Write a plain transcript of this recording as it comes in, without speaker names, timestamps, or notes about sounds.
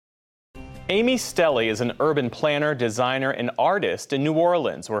Amy Stelly is an urban planner, designer, and artist in New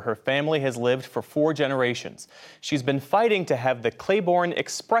Orleans, where her family has lived for 4 generations. She's been fighting to have the Claiborne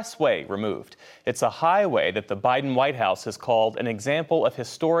Expressway removed. It's a highway that the Biden White House has called an example of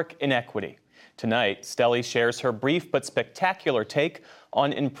historic inequity. Tonight, Stelly shares her brief but spectacular take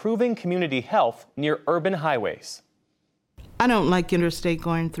on improving community health near urban highways. I don't like interstate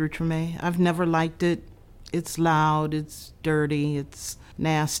going through Treme. I've never liked it. It's loud, it's dirty, it's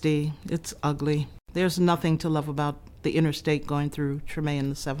nasty, it's ugly. There's nothing to love about the interstate going through Treme in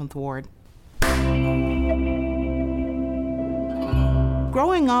the 7th Ward.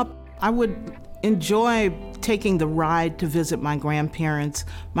 Growing up, I would enjoy taking the ride to visit my grandparents.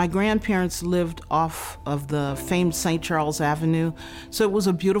 My grandparents lived off of the famed St. Charles Avenue, so it was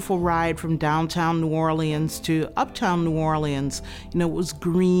a beautiful ride from downtown New Orleans to uptown New Orleans. You know, it was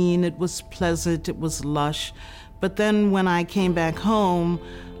green, it was pleasant, it was lush. But then when I came back home,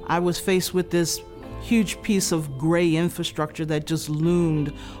 I was faced with this huge piece of gray infrastructure that just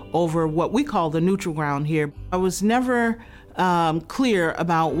loomed over what we call the neutral ground here. I was never clear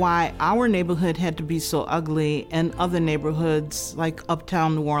about why our neighborhood had to be so ugly and other neighborhoods like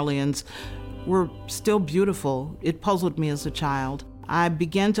uptown New Orleans were still beautiful. It puzzled me as a child. I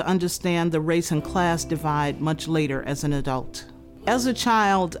began to understand the race and class divide much later as an adult. As a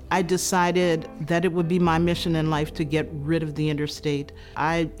child, I decided that it would be my mission in life to get rid of the interstate.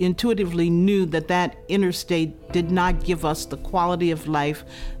 I intuitively knew that that interstate did not give us the quality of life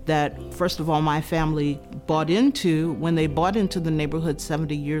that, first of all, my family bought into when they bought into the neighborhood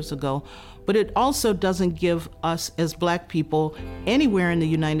 70 years ago, but it also doesn't give us as Black people anywhere in the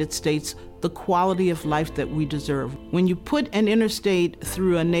United States the quality of life that we deserve. When you put an interstate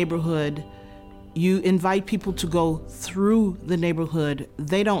through a neighborhood, you invite people to go through the neighborhood.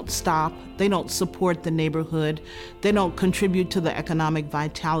 They don't stop. They don't support the neighborhood. They don't contribute to the economic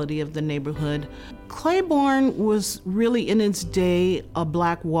vitality of the neighborhood. Claiborne was really in its day a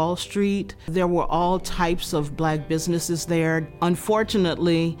Black Wall Street. There were all types of Black businesses there.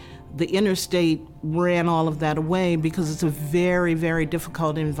 Unfortunately, the interstate ran all of that away because it's a very, very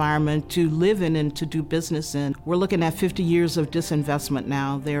difficult environment to live in and to do business in. We're looking at 50 years of disinvestment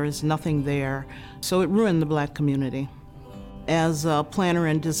now. There is nothing there. So it ruined the Black community. As a planner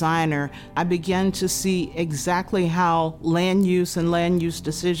and designer, I began to see exactly how land use and land use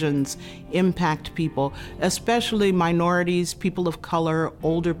decisions impact people, especially minorities, people of color,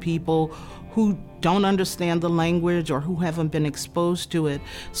 older people who don't understand the language or who haven't been exposed to it.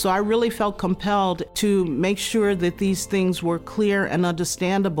 So I really felt compelled to make sure that these things were clear and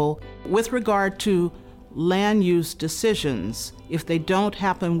understandable. With regard to land use decisions, if they don't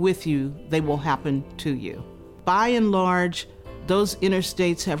happen with you, they will happen to you. By and large, those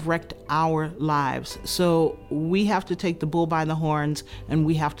interstates have wrecked our lives. So we have to take the bull by the horns and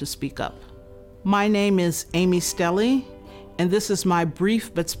we have to speak up. My name is Amy Stelly, and this is my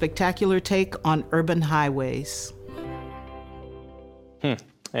brief but spectacular take on urban highways.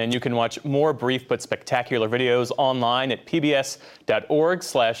 And you can watch more brief but spectacular videos online at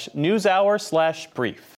pbs.org/newshour/brief.